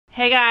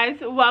Hey guys,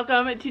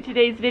 welcome to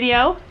today's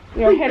video.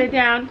 We are headed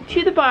down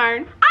to the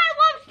barn. I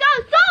love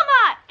Stella so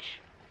much!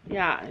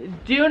 Yeah,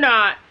 do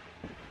not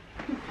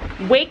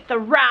wake the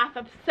wrath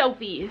of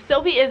Sophie.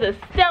 Sophie is a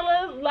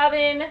Stella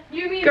loving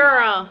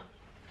girl.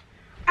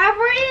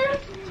 Every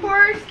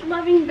horse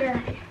loving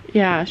girl.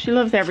 Yeah, she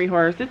loves every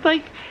horse. It's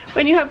like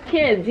when you have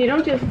kids, you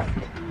don't just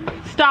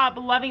stop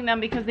loving them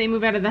because they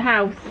move out of the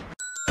house.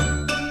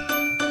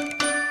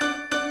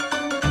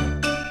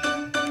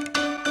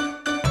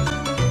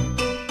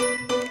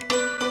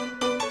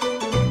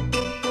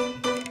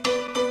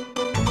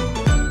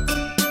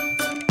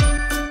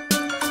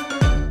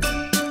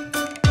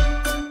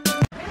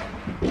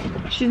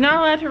 She's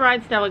not allowed to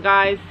ride Stella,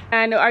 guys.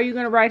 And are you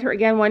going to ride her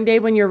again one day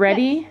when you're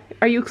ready? Yes.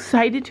 Are you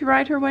excited to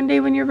ride her one day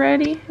when you're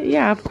ready?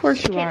 Yeah, of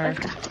course you are.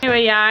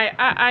 Anyway, yeah,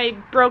 I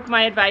broke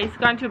my advice.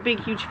 Got into a big,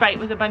 huge fight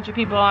with a bunch of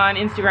people on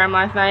Instagram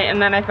last night,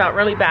 and then I felt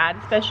really bad,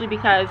 especially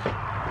because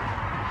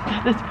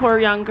this poor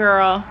young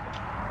girl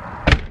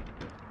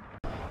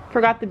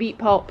forgot the beet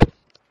pulp.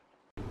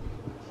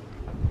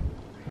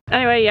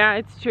 Anyway, yeah,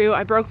 it's true.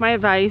 I broke my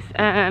advice,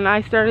 and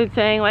I started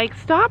saying, like,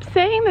 stop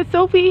saying that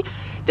Sophie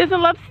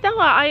doesn't love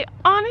Stella. I,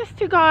 honest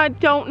to God,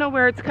 don't know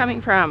where it's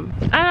coming from.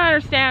 I don't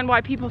understand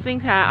why people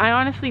think that. I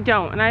honestly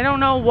don't. And I don't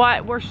know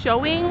what we're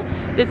showing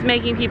that's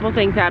making people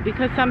think that,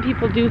 because some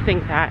people do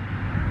think that.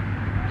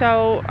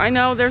 So I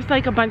know there's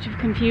like a bunch of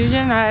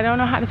confusion. I don't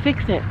know how to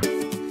fix it.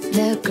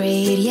 The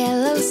great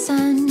yellow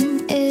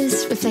sun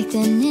is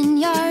reflecting in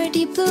your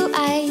deep blue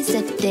eyes.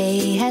 The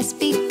day has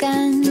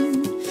begun.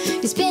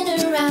 You spin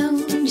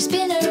around,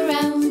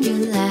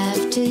 you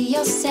laugh to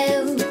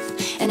yourself.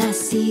 And I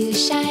see you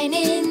shine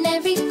in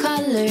every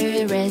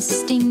color,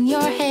 resting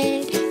your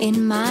head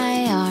in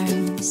my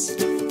arms.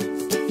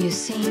 You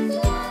sing.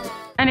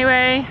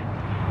 Anyway,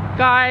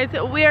 guys,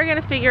 we are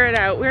gonna figure it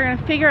out. We're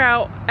gonna figure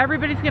out,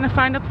 everybody's gonna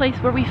find a place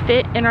where we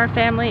fit in our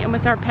family and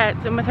with our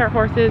pets and with our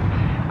horses.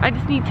 I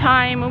just need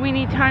time, and we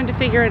need time to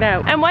figure it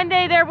out. And one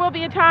day there will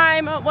be a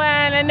time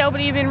when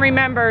nobody even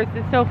remembers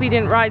that Sophie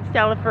didn't ride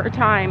Stella for a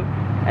time.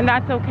 And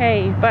that's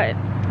okay, but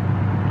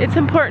it's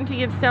important to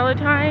give Stella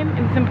time,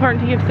 and it's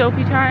important to give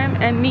Sophie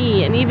time, and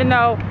me. And even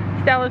though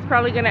Stella's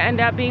probably going to end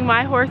up being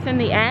my horse in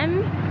the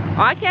end,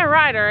 I can't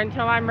ride her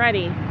until I'm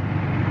ready.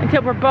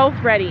 Until we're both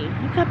ready.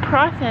 It's a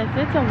process.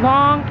 It's a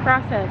long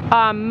process.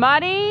 A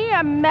muddy,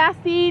 a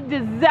messy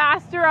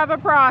disaster of a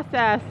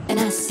process. And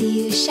I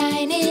see you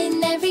shine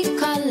in every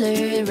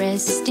color,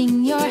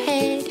 resting your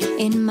head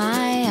in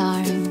my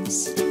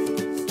arms.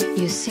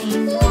 You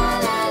sing la la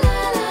la.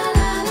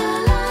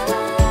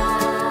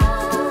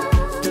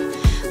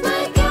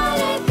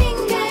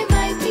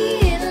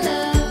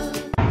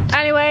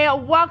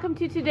 Welcome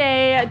to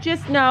today.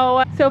 Just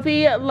know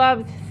Sophie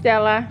loves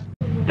Stella.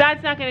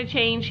 That's not going to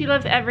change. She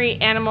loves every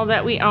animal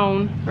that we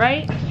own,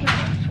 right?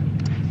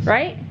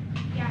 Right?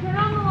 Yeah. Turn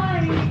on the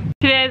light.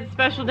 Today is a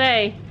special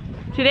day.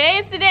 Today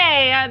is the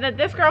day that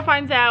this girl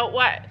finds out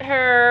what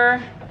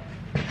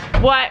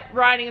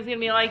riding is going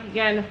to be like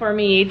again for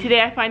me.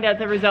 Today I find out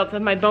the results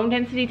of my bone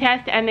density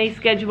test, and they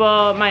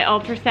schedule my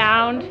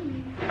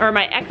ultrasound or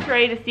my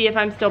x-ray to see if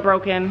I'm still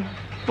broken.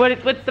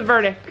 What's the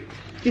verdict?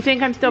 Do you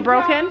think I'm still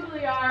broken? You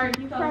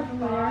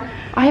probably are.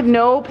 I have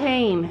no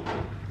pain.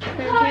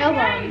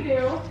 Yeah, you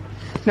do.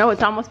 No,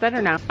 it's almost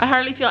better now. I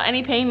hardly feel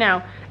any pain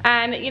now.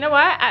 And you know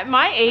what? At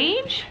my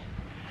age,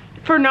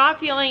 for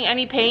not feeling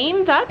any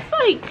pain, that's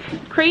like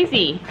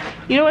crazy.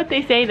 You know what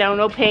they say though?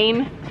 No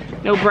pain,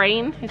 no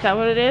brain. Is that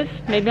what it is?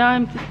 Maybe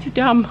I'm just too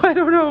dumb. I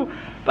don't know.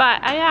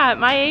 But yeah, at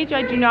my age,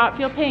 I do not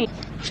feel pain.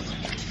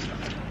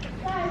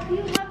 Guys, you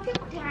love to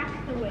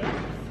crack the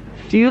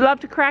whips. Do you love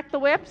to crack the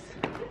whips?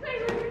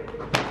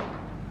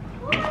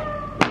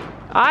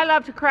 I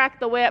love to crack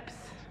the whips.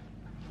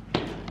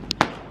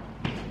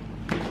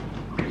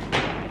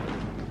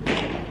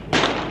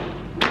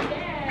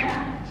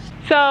 Yeah.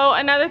 So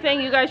another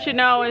thing you guys should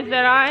know is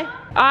that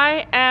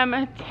I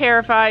am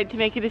terrified to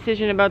make a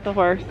decision about the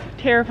horse.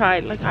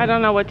 Terrified. Like, I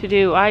don't know what to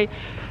do.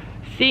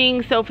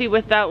 Seeing Sophie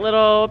with that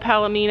little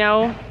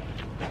Palomino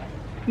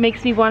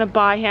makes me want to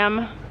buy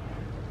him.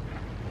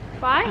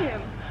 Buy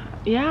him?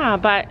 Yeah,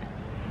 but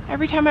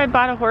every time I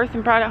bought a horse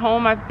and brought it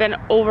home, I've been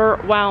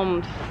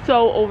overwhelmed.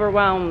 So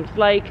overwhelmed.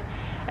 Like,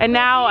 and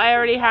now I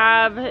already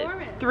have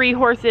 3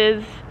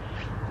 horses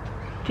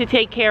to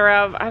take care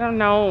of. I don't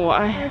know.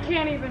 I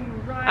can't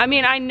even ride. I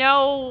mean, I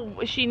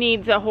know she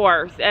needs a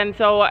horse, and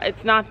so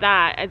it's not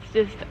that. It's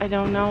just, I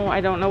don't know.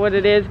 I don't know what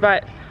it is,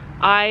 but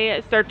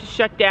I start to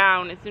shut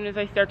down as soon as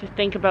I start to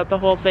think about the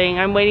whole thing.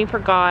 I'm waiting for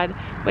God.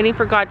 Waiting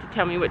for God to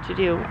tell me what to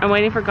do. I'm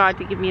waiting for God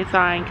to give me a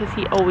sign, because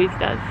He always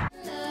does.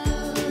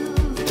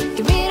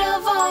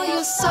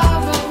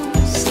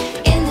 Sorrows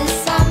in the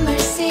summer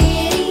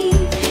city.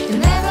 You'll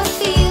never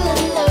feel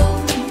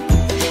alone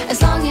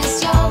as long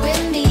as you're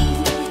with me.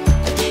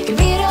 Get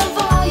rid of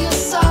all your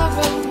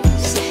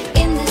sorrows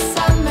in the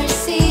summer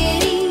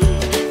city.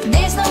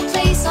 There's no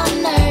place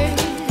on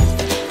earth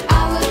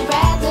I would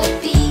rather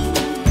be.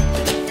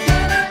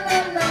 La, la, la,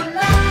 la,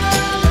 la,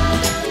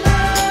 la,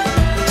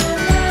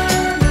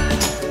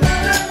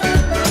 la, la,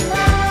 la,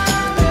 la.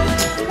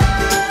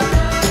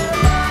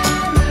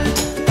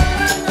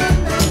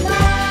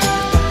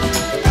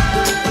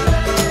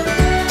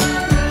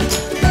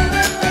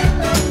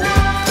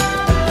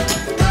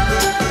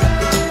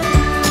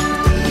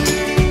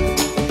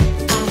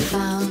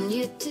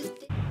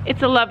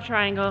 It's a love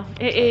triangle.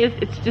 It is.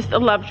 It's just a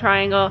love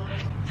triangle.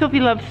 Sophie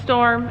loves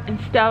Storm and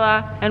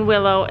Stella and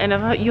Willow, and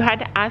if you had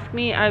to ask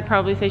me, I'd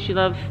probably say she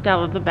loves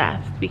Stella the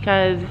best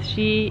because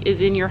she is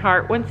in your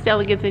heart. Once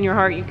Stella gets in your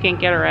heart, you can't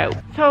get her out.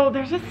 So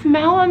there's a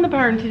smell on the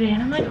barn today,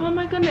 and I'm like, oh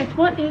my goodness,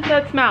 what is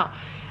that smell?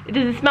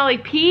 Does it smell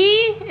like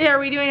pee? Are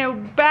we doing a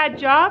bad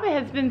job? It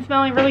has been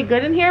smelling really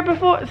good in here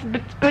before,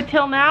 but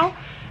till now.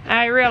 And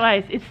I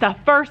realized it's the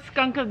first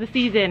skunk of the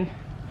season.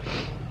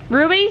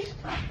 Ruby,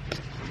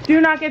 do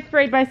not get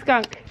sprayed by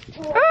skunk.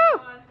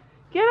 Oh!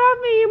 Get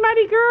off me, you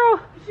muddy girl.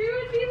 She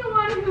would be the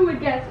one who would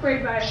get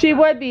sprayed by a skunk. She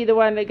would be the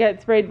one that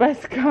gets sprayed by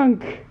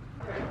skunk.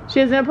 She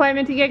has an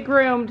appointment to get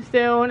groomed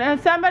soon. And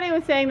somebody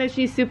was saying that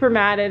she's super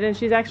matted, and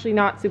she's actually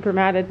not super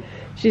matted.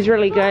 She's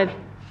really good.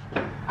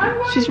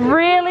 She's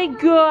really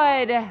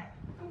good. I'm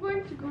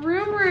going to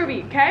groom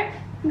Ruby, okay?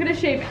 I'm going to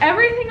shave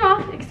everything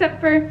off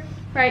except for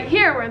right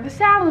here where the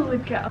saddle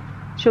would go.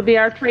 She'll be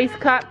our trace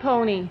cut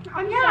pony.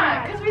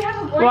 Yeah, because we have a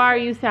blanket. Why are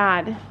you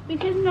sad?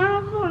 Because none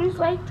of the ponies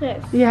like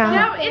this. Yeah.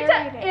 No, it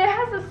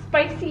has a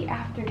spicy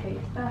aftertaste.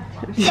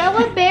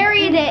 Stella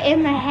buried it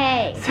in the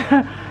hay.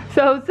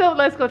 So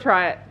let's go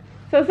try it.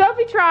 So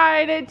Sophie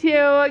tried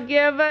to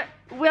give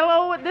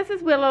Willow, this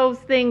is Willow's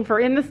thing for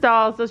in the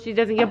stall so she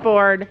doesn't get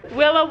bored.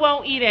 Willow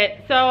won't eat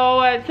it.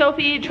 So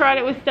Sophie tried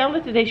it with Stella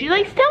today. She's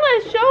like,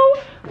 Stella, show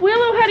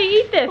Willow how to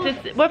eat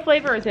this. What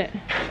flavor is it?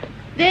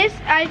 This,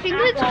 I think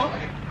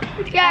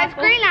it's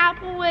green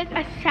apple with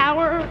a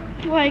sour,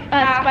 like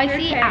a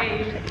spicy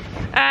apple.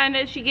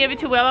 And she gave it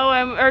to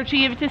Willow, or she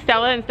gave it to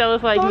Stella, and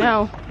Stella's like,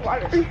 no.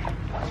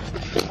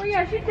 Oh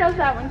yeah, she does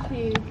that when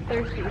she's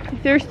thirsty.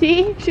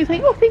 Thirsty? She's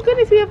like, oh, thank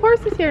goodness we have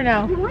horses here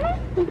now.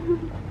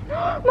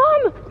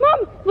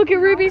 Mom, Look at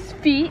Ruby's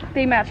feet.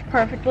 They match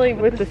perfectly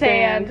with the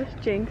sand.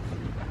 Jinx.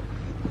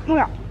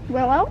 Yeah.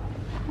 Willow?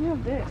 I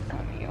have this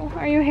on you.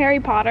 Are you Harry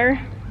Potter?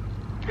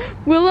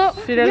 Willow.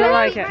 She doesn't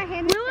like it.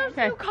 Willow's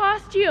new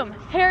costume.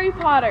 Harry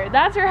Potter.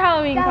 That's her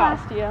Halloween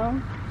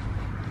costume.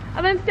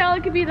 And then Stella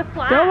could be the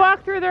Flash. Don't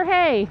walk through their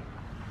hay.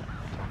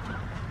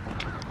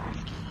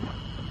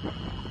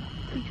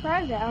 She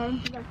tried that.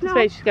 Just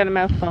wait, she's got a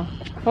mouthful.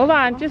 Hold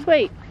on, just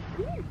wait.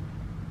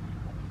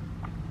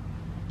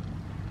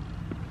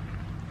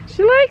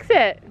 She likes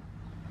it.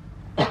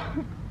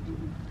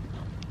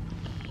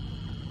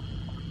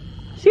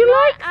 She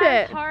likes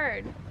it.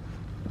 Hard.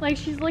 Like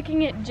she's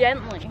licking it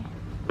gently.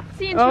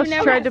 See, Oh, she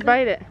tried to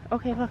bite it.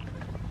 Okay, look.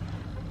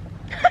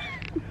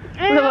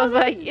 Willow's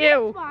like,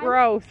 ew,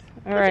 gross.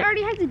 All right. She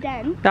already has a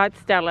dent. That's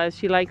Stella's.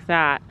 She likes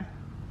that.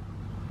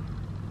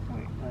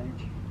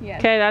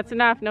 Yes. Okay, that's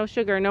enough. No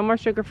sugar. No more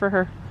sugar for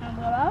her.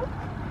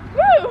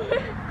 Woo!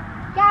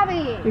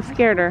 Gabby! You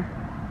scared her.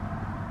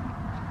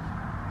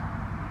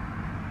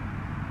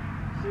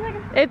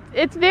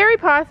 It's very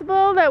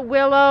possible that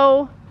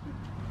Willow...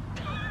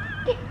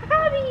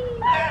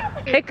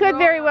 Gabby! It could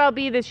very well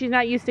be that she's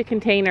not used to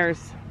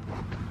containers.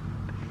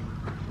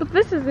 But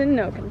this is in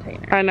no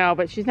container. I know,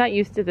 but she's not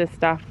used to this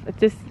stuff. It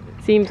just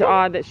seems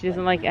odd that she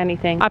doesn't like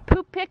anything. I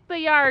poop picked the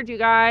yard, you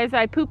guys.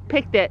 I poop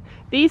picked it.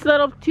 These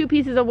little 2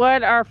 pieces of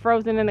wood are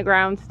frozen in the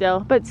ground still.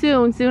 But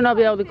soon I'll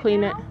be able to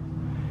clean it.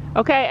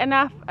 Okay,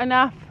 enough.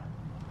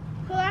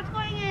 So that's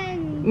going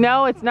in.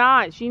 No, it's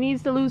not. She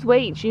needs to lose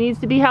weight. She needs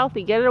to be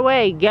healthy. Get it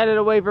away. Get it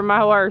away from my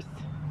horse.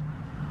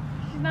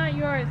 She's not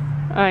yours.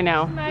 I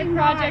know. She's my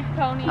project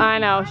pony. I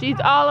know. She's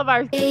all of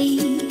ours.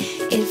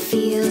 It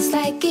feels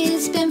like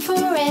it's been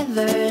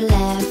forever,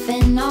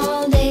 laughing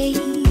all day.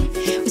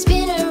 We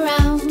spin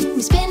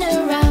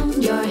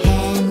around, your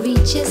hand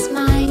reaches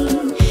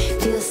mine.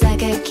 Feels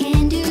like I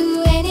can't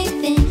do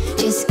anything,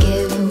 just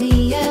give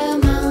me a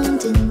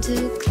mountain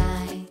to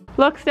climb.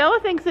 Look, Stella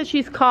thinks that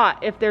she's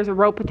caught if there's a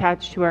rope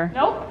attached to her.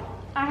 Nope.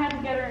 I had to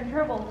get her in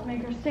trouble to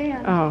make her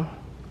stand. Oh.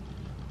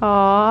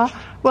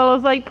 Aw. Well, it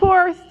was like,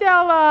 poor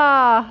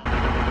Stella.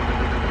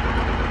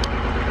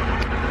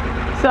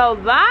 So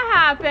that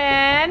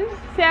happened.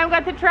 Sam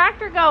got the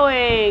tractor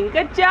going.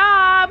 Good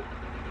job.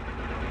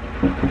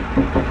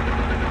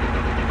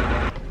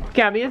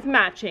 Gabby is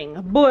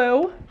matching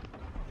blue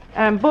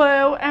and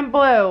blue and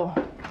blue.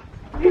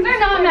 These are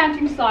not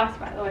matching socks,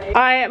 by the way.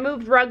 I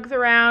moved rugs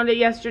around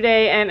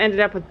yesterday and ended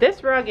up with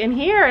this rug in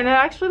here, and it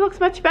actually looks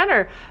much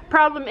better.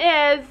 Problem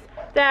is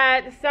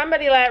that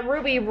somebody let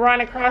Ruby run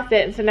across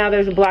it, and so now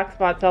there's black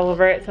spots all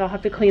over it, so I'll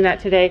have to clean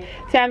that today.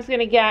 Sam's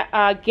gonna get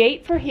a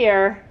gate for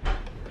here,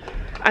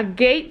 a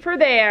gate for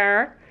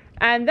there,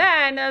 and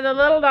then the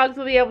little dogs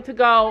will be able to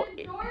go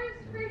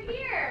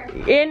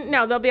in.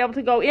 No, they'll be able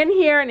to go in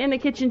here and in the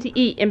kitchen to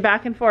eat and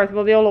back and forth.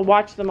 We'll be able to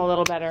watch them a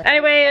little better.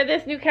 Anyway,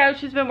 this new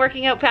couch has been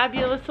working out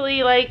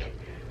fabulously. Like,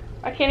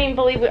 I can't even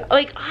believe it.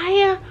 Like,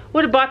 I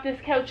would have bought this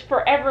couch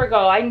forever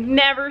ago. I've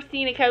never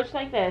seen a couch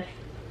like this,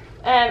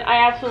 and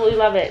I absolutely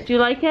love it. Do you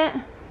like it?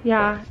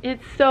 Yeah,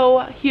 it's so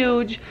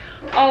huge.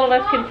 All of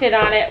us can fit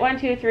on it. 1,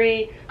 2,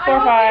 3, 4,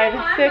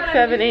 5, 6,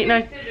 7, 8,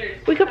 9.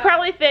 We could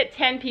probably fit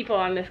 10 people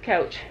on this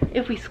couch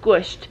if we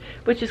squished,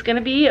 which is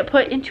gonna be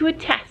put into a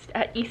test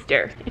at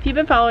Easter. If you've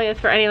been following us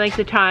for any length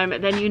of time,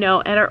 then you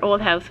know at our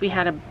old house we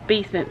had a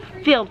basement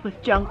filled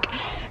with junk,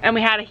 And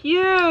we had a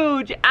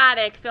huge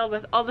attic filled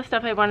with all the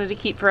stuff I wanted to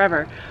keep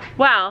forever.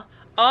 Well,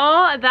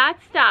 all that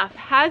stuff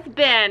has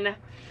been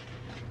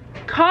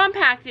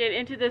compacted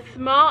into this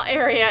small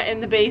area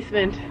in the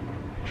basement.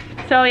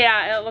 So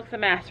yeah, it looks a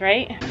mess,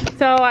 right?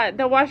 So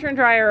the washer and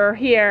dryer are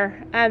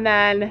here, and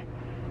then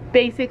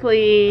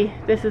basically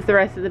this is the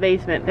rest of the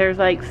basement. There's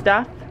like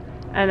stuff,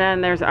 and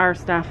then there's our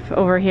stuff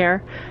over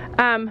here.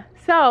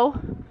 So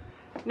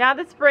now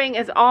that spring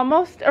is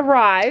almost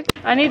arrived,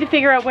 I need to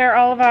figure out where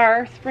all of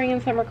our spring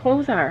and summer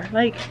clothes are.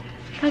 Like,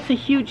 that's a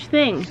huge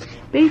thing.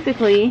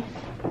 Basically,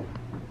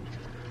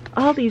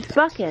 all these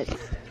buckets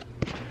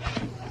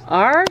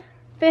are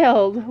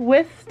filled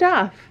with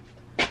stuff.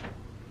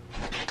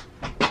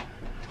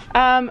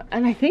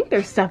 And I think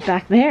there's stuff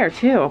back there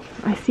too.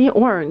 I see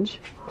orange.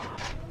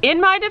 In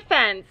my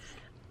defense,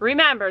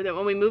 remember that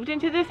when we moved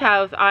into this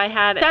house, I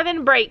had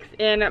 7 breaks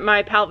in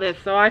my pelvis,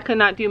 so I could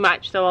not do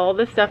much. So all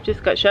this stuff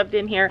just got shoved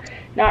in here,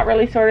 not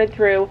really sorted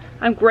through.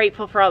 I'm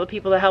grateful for all the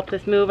people that helped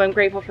us move. I'm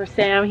grateful for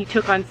Sam. He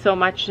took on so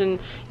much, and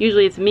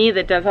usually it's me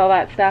that does all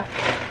that stuff.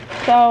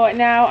 So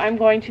now I'm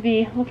going to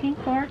be looking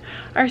for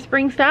our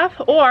spring stuff,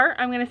 or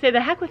I'm going to say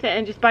the heck with it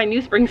and just buy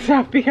new spring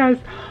stuff, because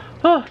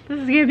oh, this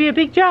is going to be a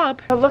big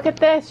job. But look at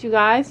this, you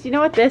guys. Do you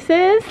know what this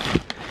is?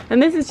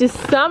 And this is just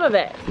some of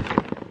it.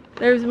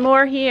 There's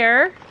more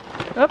here.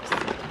 Oops.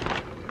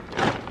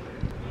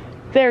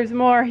 There's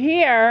more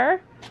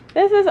here.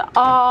 This is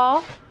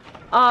all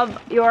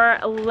of your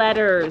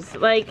letters.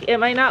 Like, it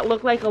might not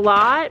look like a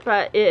lot,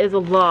 but it is a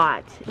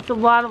lot. It's a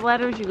lot of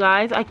letters, you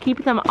guys. I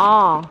keep them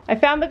all. I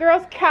found the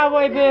girls'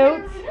 cowboy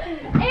boots.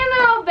 And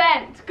they're all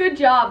bent. Good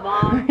job,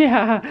 Mom.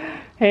 Yeah.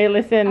 Hey,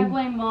 listen. I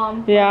blame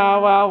Mom. Yeah,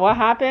 well, what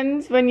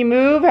happens when you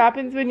move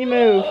happens when you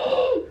move.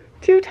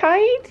 Too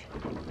tight?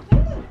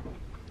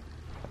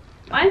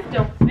 Mine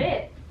still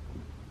fit.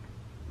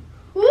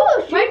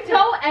 Ooh, my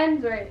toe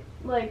ends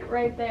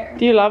right there.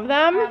 Do you love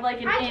them? I have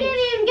like an I inch.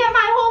 can't even get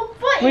my whole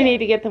foot. We need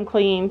to get them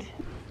cleaned.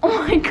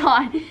 Oh my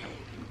god.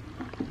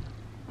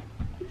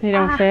 They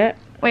don't fit.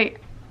 Wait,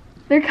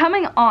 they're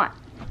coming on.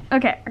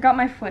 Okay, I got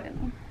my foot in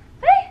them.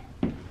 They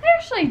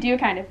actually do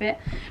kind of fit.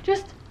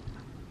 Just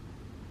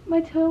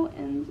my toe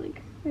ends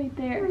like right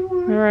there.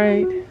 All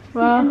right. The end of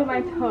Well, my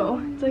toe.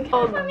 It's like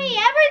For me,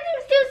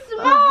 everything's too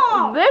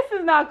small. this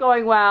is not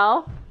going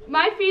well.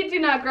 my feet do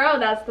not grow.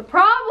 That's the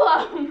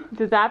problem.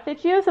 Does that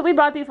fit you? So we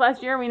bought these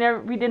last year. We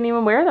didn't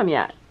even wear them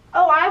yet.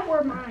 Oh, I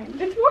wore mine.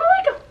 It's more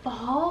like a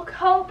fall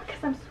coat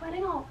because I'm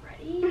sweating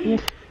already.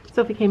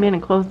 Sophie came in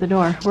and closed the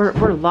door.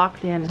 We're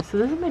locked in. So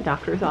this is my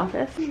doctor's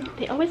office.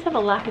 They always have a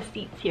lack of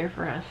seats here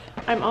for us.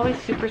 I'm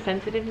always super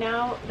sensitive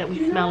now that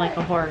we smell like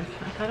a horse.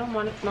 Like, I don't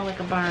want to smell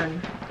like a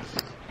barn.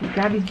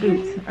 Gabby's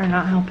boots are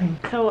not helping.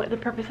 So the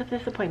purpose of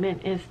this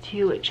appointment is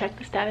to check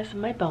the status of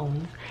my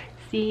bones,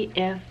 see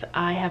if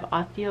I have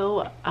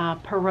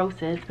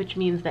osteoporosis, which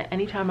means that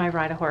anytime I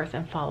ride a horse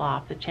and fall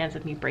off, the chance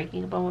of me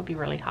breaking a bone would be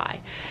really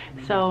high.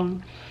 So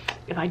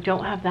if I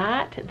don't have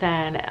that,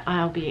 then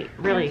I'll be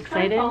really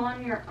excited. Fall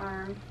on your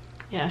arm.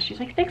 Yeah, she's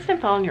like, next time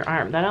fall on your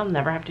arm, then I'll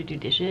never have to do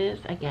dishes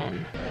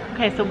again.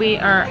 Okay, so we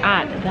are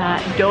at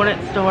that donut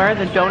store.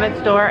 The donut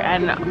store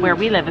and where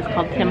we live is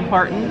called Tim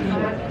Hortons,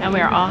 and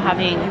we are all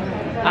having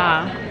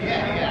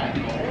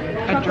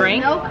a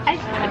drink,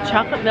 a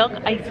chocolate milk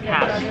ice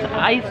cap.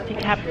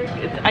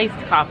 It's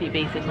iced coffee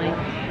basically.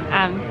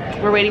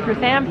 We're waiting for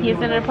Sam. He's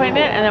in an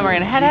appointment, and then we're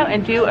gonna head out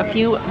and do a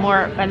few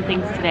more fun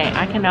things today.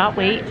 I cannot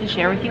wait to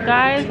share with you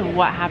guys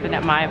what happened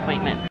at my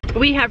appointment.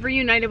 We have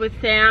reunited with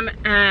Sam,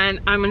 and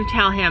I'm gonna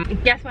tell him.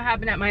 Guess what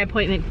happened at my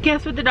appointment?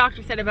 Guess what the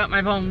doctor said about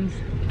my bones?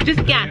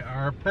 Just guess. They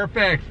are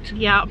perfect.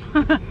 Yeah,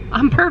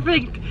 I'm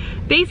perfect.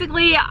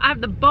 Basically, I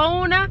have the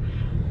bone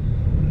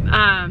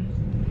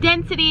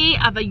density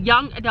of a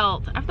young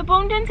adult. I have the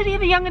bone density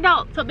of a young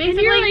adult. So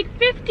basically, you're like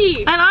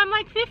 50. and I'm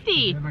like 50.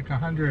 You're like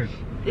 100.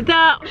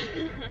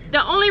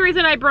 The only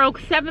reason I broke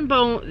 7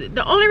 bones,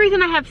 the only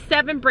reason I have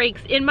 7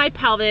 breaks in my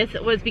pelvis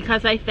was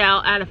because I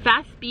fell at a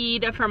fast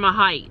speed from a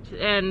height,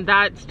 and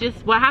that's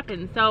just what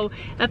happened. So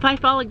if I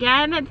fall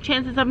again, the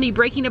chances of me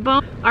breaking a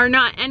bone are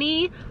not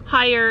any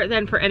higher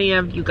than for any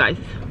of you guys.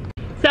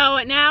 So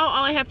now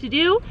all I have to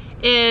do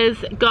is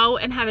go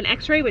and have an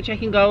x-ray, which I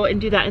can go and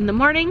do that in the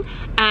morning,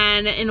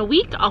 and in a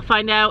week I'll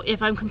find out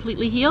if I'm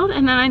completely healed,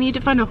 and then I need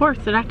to find a horse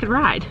that I could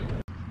ride.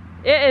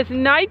 It is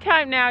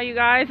nighttime now, you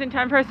guys, and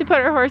time for us to put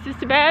our horses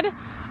to bed.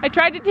 I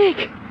tried to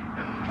take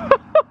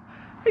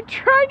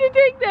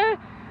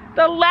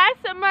the less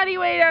muddy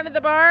way down to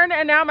the barn,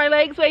 and now my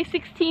legs weigh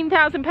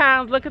 16,000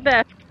 pounds. Look at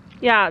this.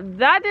 Yeah,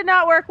 that did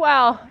not work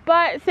well.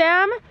 But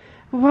Sam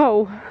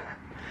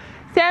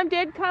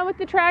did come with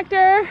the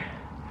tractor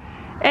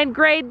and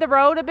grade the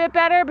road a bit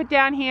better, but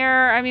down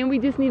here, I mean, we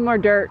just need more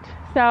dirt.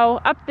 So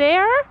up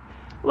there,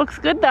 looks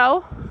good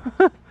though.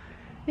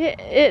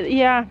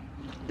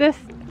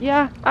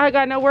 Yeah, I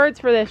got no words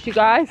for this, you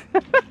guys.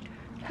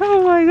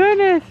 Oh my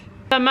goodness.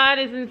 The mud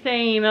is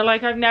insane.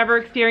 Like, I've never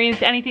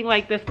experienced anything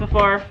like this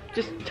before.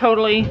 Just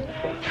totally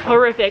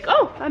horrific.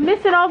 Oh, I'm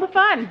missing all the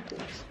fun.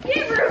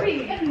 Get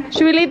Ruby.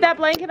 Should we leave that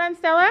blanket on,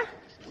 Stella?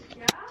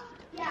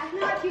 Yeah. Yeah,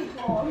 it's not too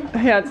cold.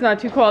 Yeah, it's not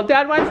too cold.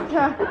 Dad wants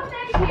to... Oh,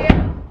 thank you.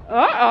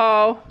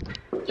 Uh-oh.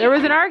 There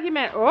was an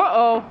argument.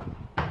 Uh-oh.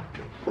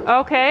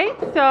 Okay,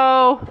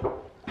 so...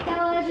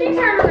 She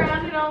turned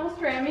around and almost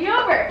ran me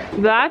over.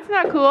 That's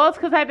not cool. It's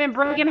because I've been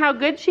bragging how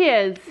good she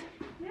is.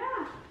 Yeah.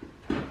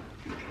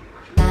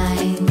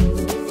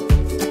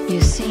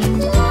 You sing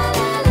la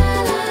la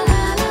la la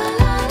la la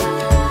la.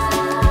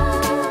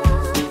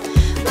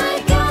 My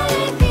God,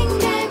 I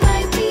think I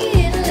might be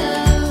in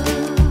love.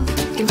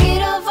 Get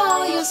rid of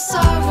all your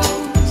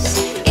sorrows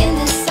in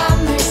the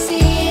summer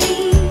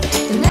city.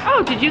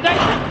 Oh, did you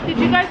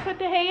guys put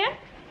the hay in?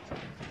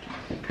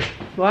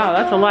 Wow,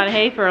 that's a lot of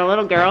hay for a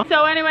little girl.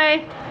 So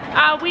anyway,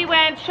 we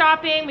went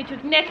shopping. We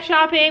took Nick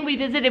shopping. We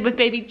visited with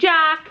baby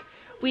Jack.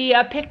 We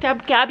picked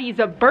up Gabby's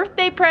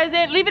birthday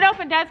present. Leave it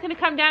open. Dad's gonna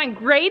come down and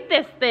grade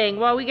this thing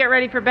while we get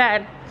ready for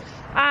bed.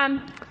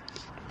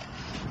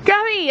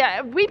 Gabby,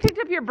 we picked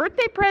up your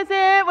birthday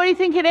present. What do you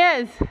think it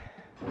is?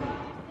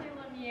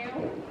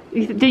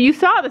 You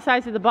saw the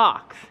size of the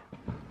box.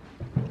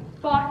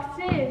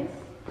 Boxes.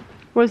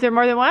 Was there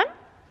more than one?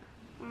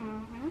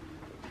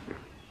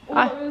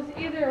 Well, it was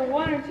either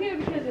one or two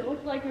because it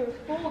looked like it was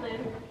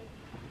folded.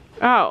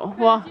 Oh,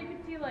 well. You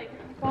could see like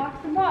box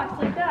and box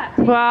like that.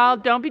 Well,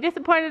 don't be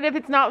disappointed if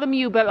it's not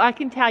Lemieux, but I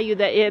can tell you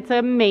that it's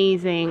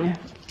amazing.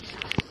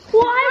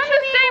 Well, I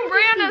Same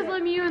brand as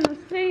Lemieux in the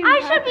same. I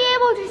should be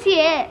able to see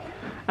it.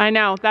 I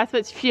know, that's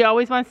what she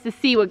always wants to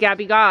see, what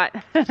Gabby got.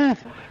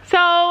 So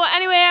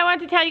anyway, I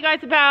want to tell you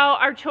guys about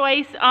our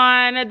choice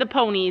on the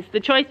ponies. The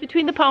choice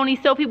between the ponies.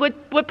 Sophie,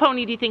 what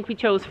pony do you think we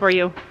chose for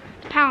you?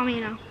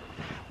 Palomino.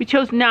 We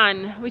chose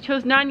none. We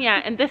chose none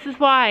yet, and this is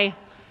why.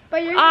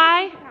 But you're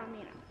Am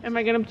Palomino.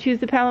 I gonna choose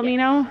the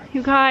Palomino?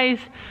 You guys,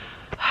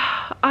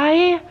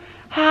 I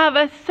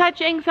have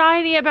such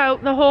anxiety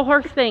about the whole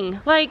horse thing.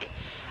 Like,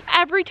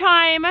 every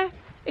time,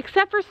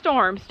 except for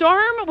Storm.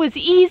 Storm was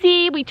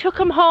easy. We took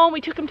him home.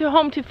 We took him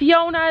home to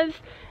Fiona's.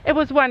 It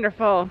was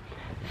wonderful.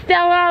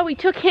 Stella, we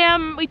took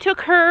her, we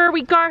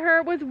got her.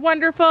 It was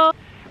wonderful.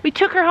 We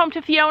took her home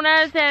to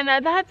Fiona's, and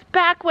that's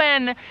back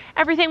when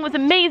everything was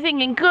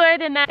amazing and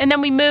good, and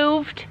then we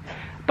moved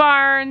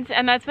barns,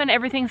 and that's when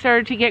everything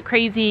started to get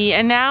crazy.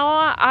 And now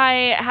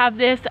I have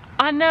this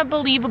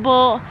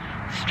unbelievable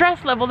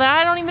stress level that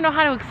I don't even know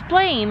how to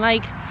explain.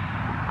 Like,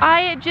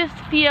 I just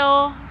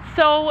feel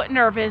so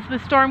nervous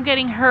with Storm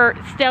getting hurt,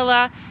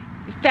 Stella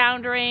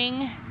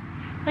foundering.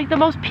 Like, the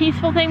most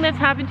peaceful thing that's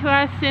happened to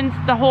us since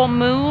the whole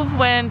move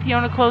when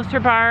Fiona closed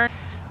her barn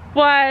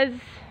was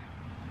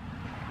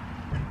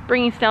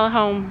bringing Stella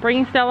home.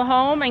 Bringing Stella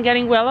home and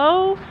getting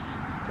Willow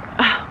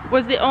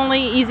was the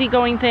only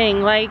easygoing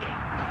thing. Like,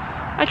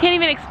 I can't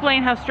even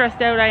explain how stressed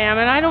out I am,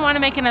 and I don't want to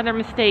make another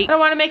mistake. I don't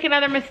want to make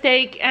another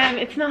mistake, and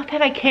it's not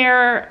that I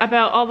care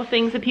about all the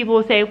things that people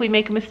will say if we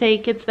make a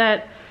mistake. It's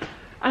that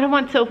I don't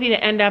want Sophie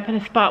to end up in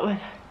a spot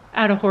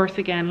without a horse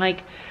again.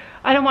 Like,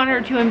 I don't want her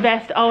to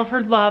invest all of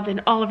her love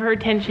and all of her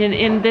attention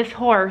in this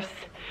horse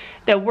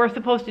that we're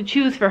supposed to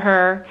choose for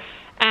her,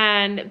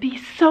 and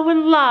be so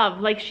in love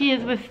like she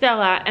is with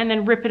Stella, and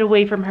then rip it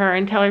away from her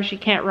and tell her she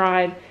can't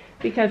ride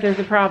because there's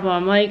a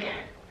problem. Like,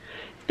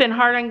 it's been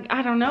hard on,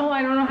 I don't know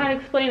how to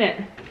explain it.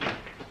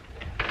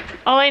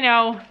 All I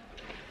know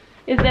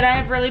is that I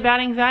have really bad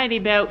anxiety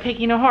about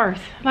picking a horse.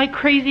 Like,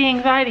 crazy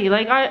anxiety.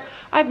 Like,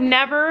 I've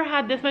never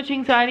had this much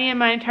anxiety in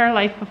my entire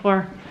life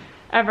before.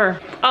 Ever.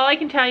 All I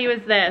can tell you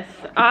is this.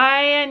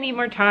 I need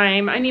more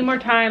time. I need more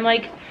time.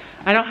 Like,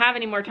 I don't have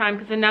any more time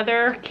because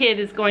another kid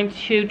is going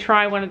to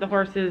try one of the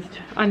horses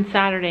on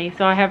Saturday.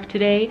 So I have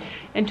today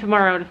and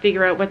tomorrow to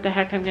figure out what the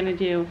heck I'm gonna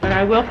do. But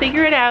I will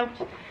figure it out.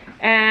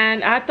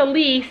 And at the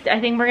least,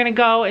 I think we're gonna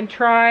go and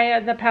try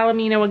the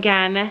Palomino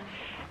again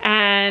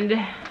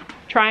and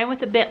try him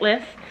with the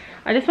bitless.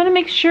 I just wanna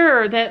make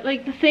sure that,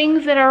 like, the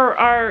things that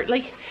are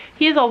like,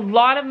 he has a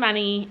lot of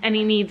money and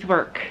he needs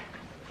work.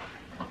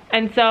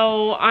 And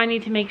so I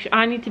need to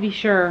be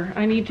sure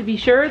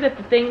that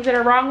the things that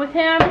are wrong with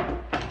him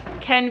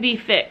can be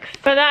fixed.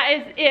 So that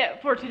is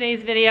it for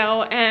today's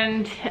video,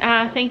 and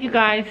thank you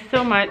guys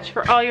so much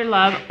for all your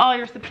love, all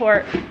your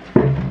support,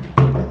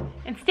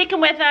 and sticking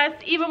with us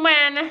even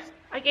when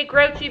I get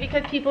grouchy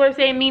because people are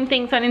saying mean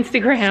things on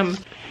Instagram.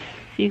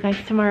 See you guys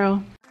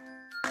tomorrow.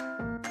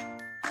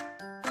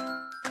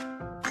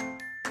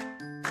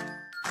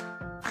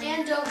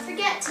 And don't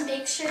forget to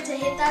make sure to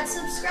hit that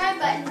subscribe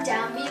button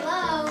down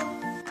below.